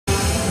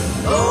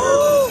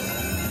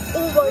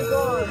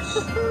Check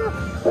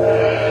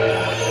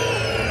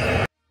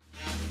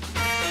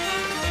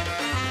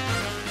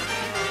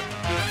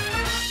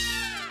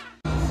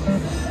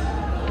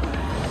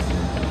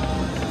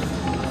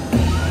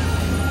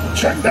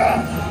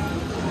that.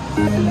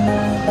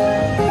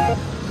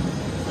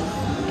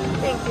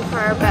 Thank you for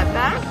our bet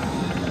back.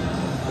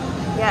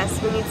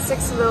 Yes, we need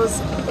 6 of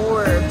those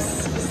orbs.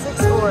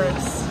 6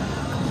 orbs.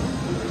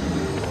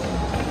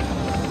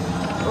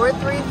 Or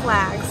 3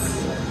 flags.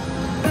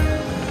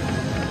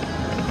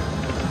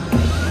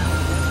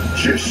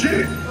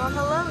 Shit. Well,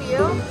 hello, you.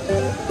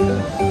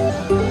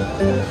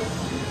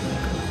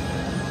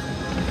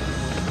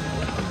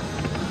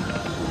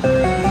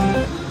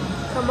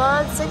 Come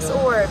on, 6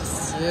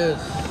 orbs. Yes.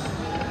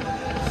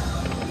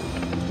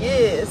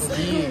 Yes.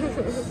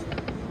 Yes.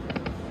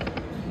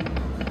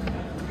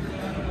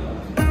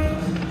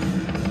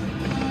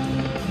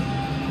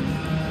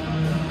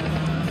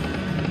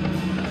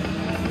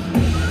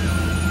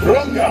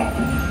 Runga.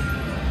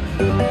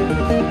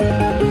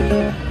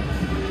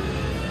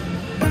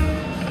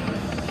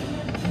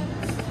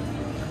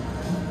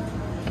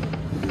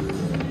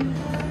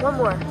 One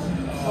more.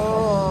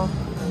 Oh.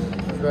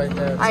 It's right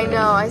there. I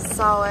know, I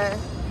saw it.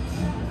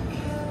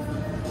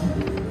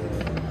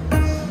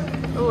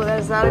 Oh, that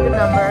is not a good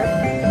number.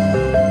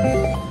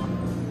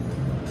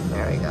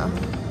 There we go.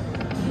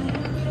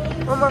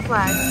 One more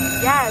flag.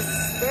 Yes,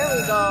 there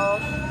we go.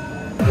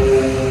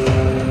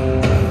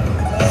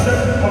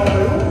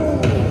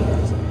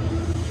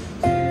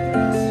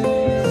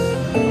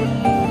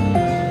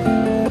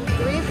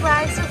 3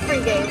 flags for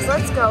free games.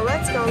 Let's go,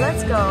 let's go,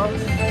 let's go.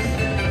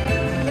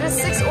 Get us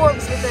 6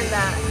 orbs within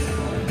that.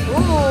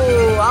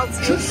 Ooh, I'll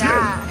take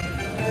that.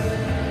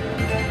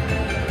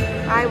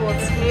 I will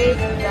take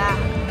that.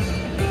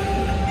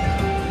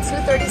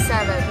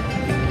 237.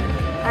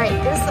 Alright,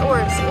 get us the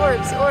orbs,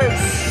 orbs,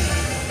 orbs.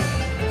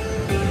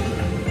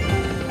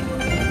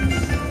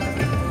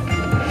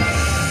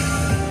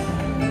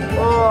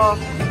 Oh.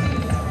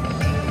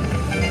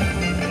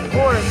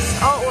 Orbs,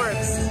 all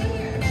orbs.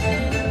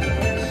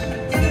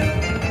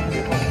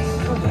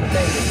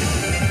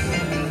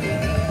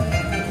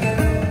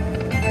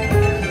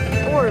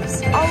 Orbs,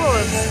 all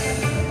orbs.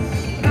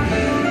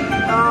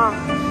 Oh.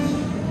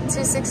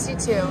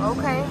 262.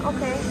 Okay,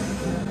 okay.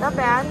 Not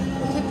bad.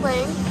 We'll keep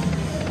playing.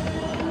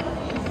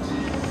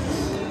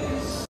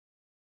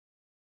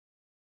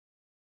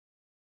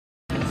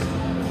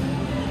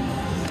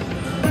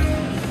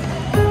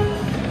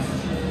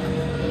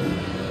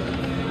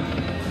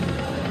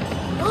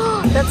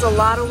 That's a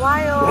lot of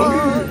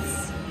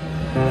wilds.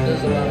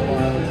 There's a lot of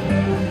wilds.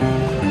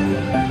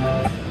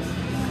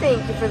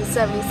 Thank you for the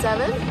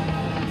 77.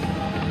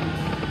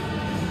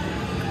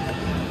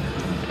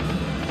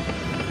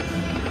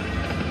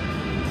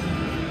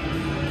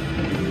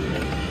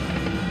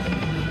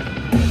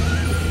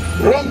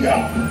 Runga.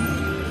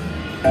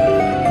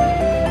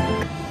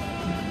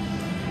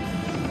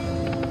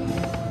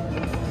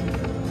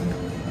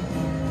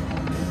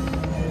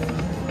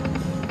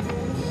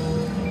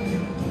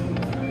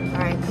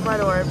 Alright, come on,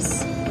 orbs.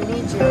 We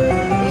need you. We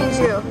need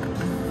you.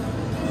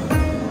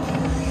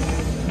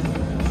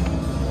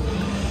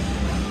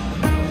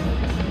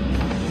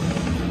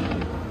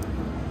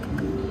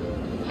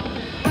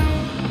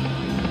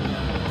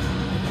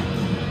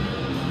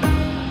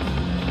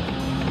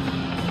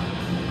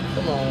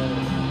 Come on.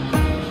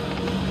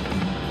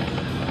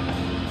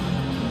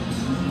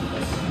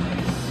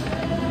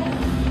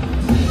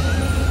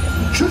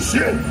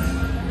 Shit.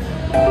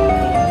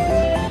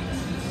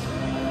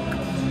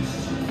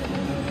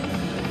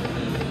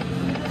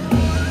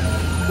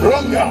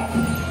 Runga.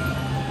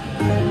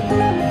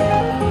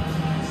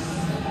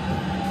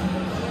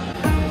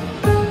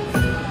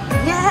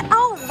 Yeah,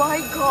 oh my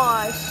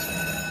gosh.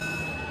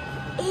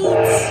 8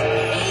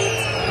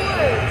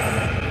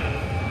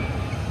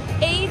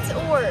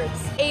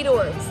 orbs. 8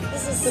 orbs.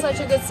 This is such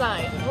a good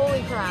sign.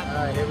 Holy crap.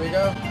 Alright, here we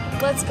go.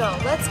 Let's go,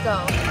 let's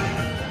go.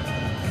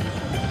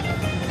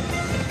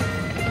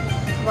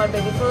 Come on,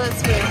 baby, fill that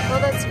screen, fill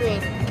that screen.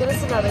 Get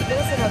us another, get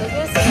us another, get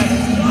us another.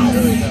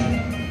 Here we go.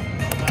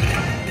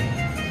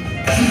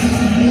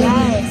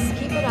 Yes,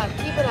 keep it up,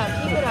 keep it up,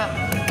 keep it up.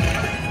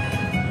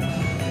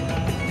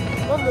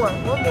 One more,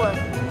 one more.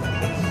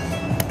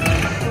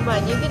 Come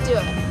on, you can do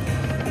it.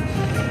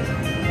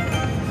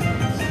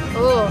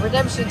 Oh,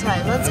 redemption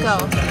time, let's go.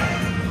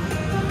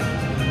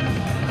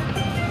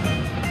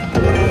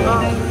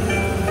 Oh.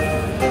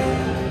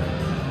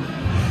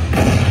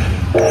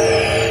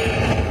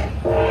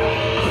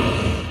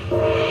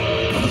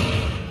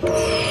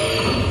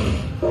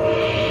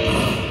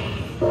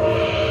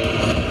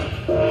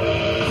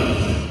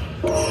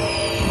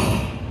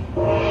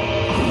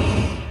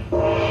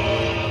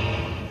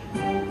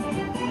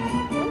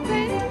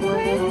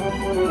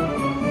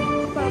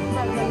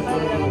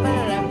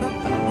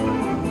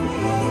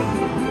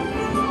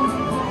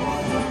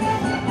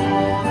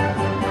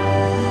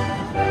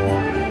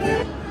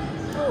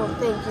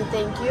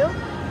 Thank you.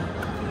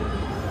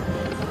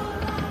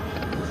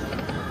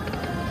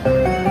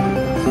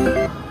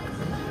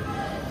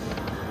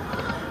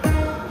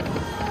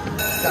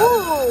 Got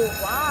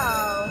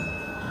wow.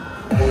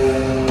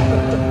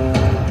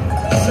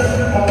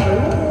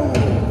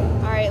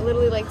 Alright,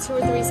 literally like 2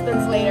 or 3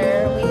 spins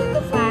later, we hit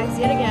the flags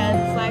yet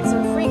again. Flags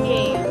are free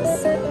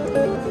games.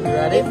 You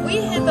ready? If we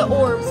hit the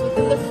orbs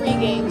within the free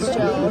games,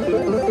 Joe,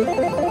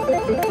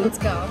 let's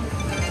go.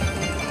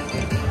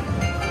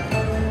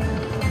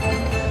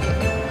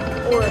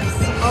 Orbs,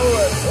 all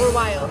orbs, or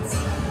wilds.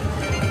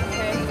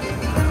 Okay.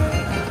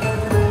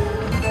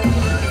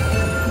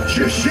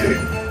 Shit.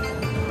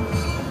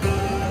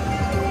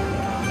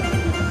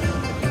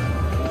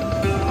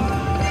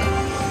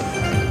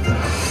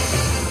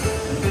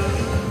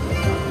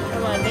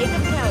 Come on, make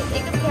them count,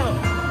 make them count.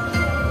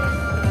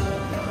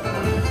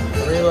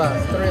 3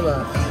 left, 3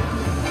 left.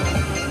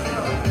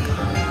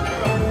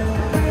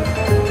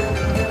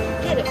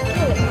 Get it,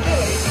 get it, get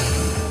it.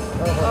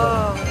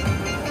 Oh.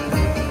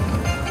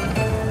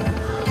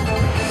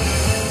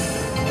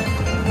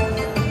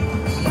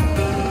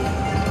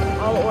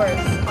 All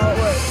orbs, all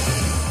orbs.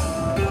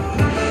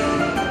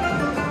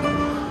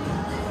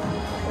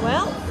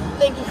 Well,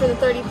 thank you for the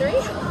 33.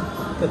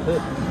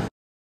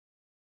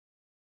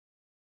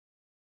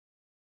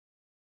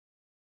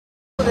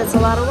 That's a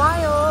lot of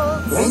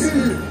wilds.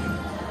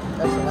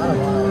 That's a lot of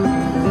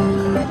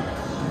wine.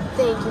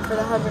 Thank you for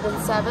the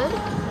 107.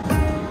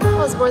 That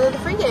was more than the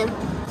free game.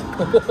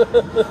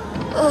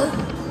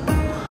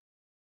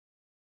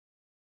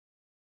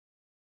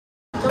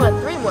 Come on,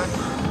 3 more.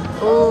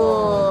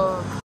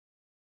 Oh.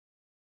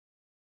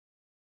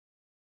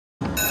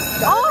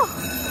 Oh!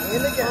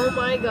 And again. Oh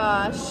my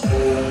gosh.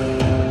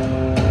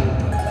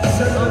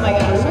 Oh my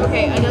gosh.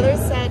 Okay, another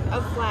set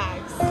of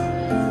flags.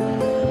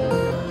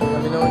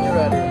 Let me know when you're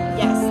ready.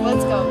 Yes,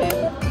 let's go,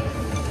 babe.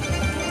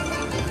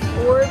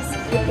 Orbs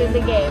within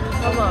the game.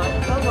 Come on,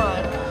 come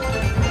on.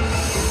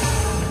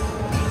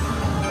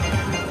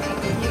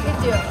 You can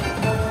do it.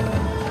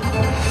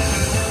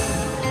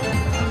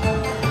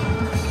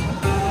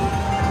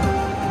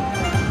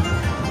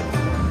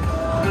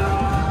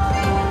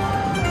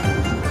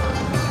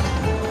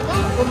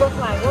 One more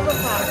flag, one more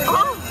flag.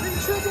 Oh!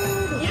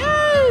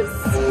 Yes!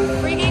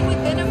 Free game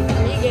within a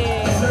free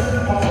game. So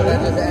that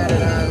just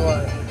added on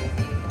what?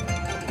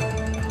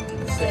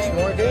 6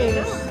 more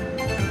games.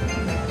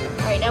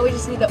 Alright, now we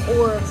just need the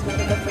orbs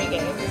within the free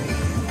game.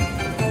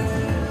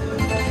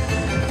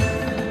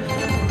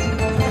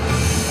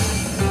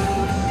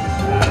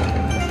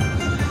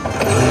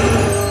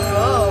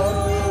 Whoa.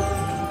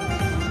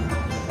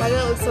 Why did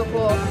that look so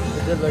cool?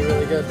 It did look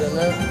really good, didn't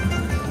it?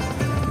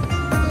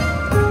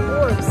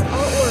 Orbs,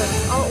 all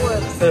orbs, all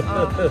orbs.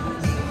 Oh.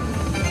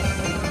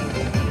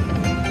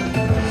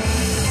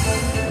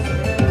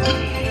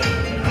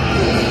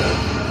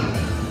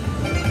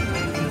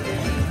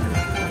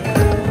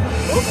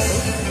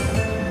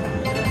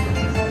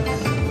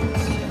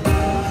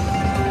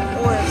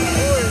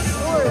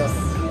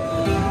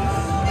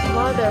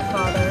 Mother,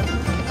 father.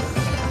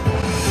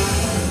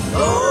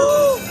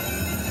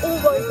 Oh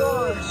my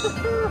gosh.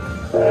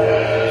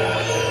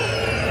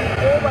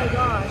 Oh my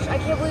gosh. I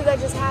can't believe that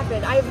just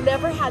happened. I've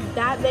never had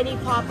that many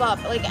pop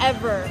up, like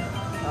ever.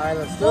 Alright,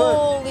 let's do it.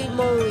 Holy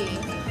moly.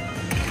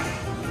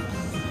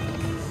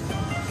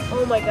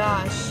 Oh my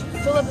gosh.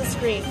 Fill up the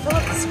screen. Fill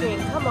up the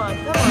screen. Come on.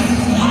 Come on.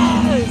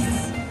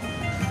 Yes.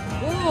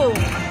 Ooh.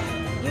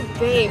 You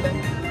babe.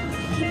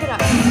 Keep it up.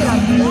 Keep it up.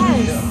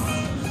 Yes.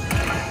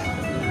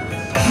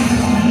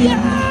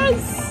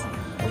 Yes!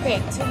 Okay,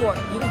 2 more.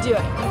 You can do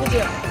it. You can do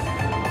it.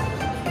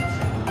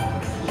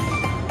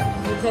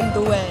 You can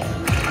do it.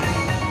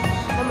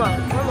 Come on,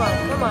 come on,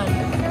 come on.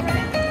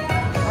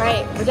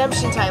 Alright,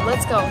 redemption time.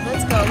 Let's go.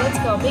 Let's go. Let's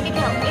go. Make it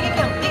count. Make it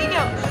count. Make it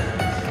count.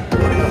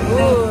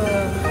 Ooh.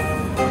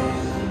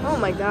 Oh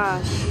my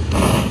gosh.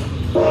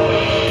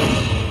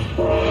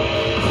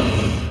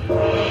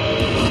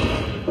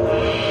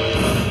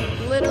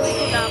 Literally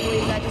could not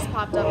believe that just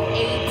popped up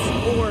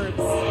 8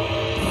 orbs.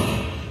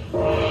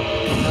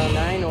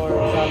 9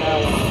 orbs on that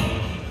one.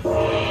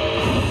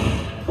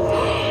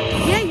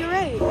 Yeah, you're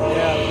right.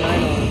 Yeah,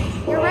 9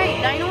 orbs. You're right,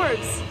 9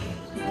 orbs.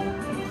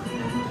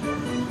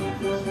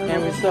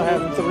 And we still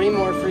have 3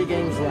 more free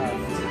games left.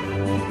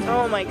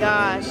 Oh my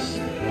gosh.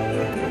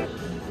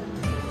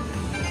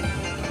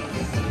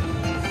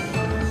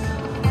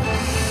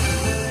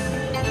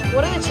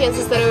 What are the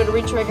chances that it would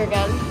re-trigger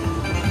again?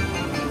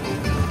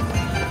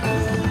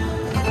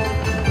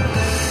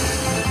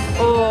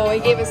 Oh, he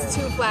gave us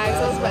 2 flags.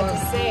 I was about to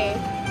say.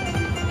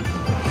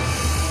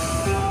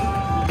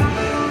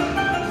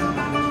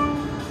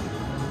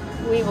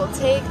 We will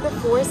take the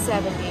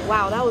 470.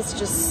 Wow, that was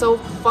just so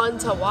fun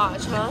to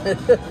watch, huh?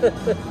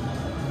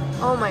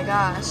 Oh my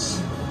gosh.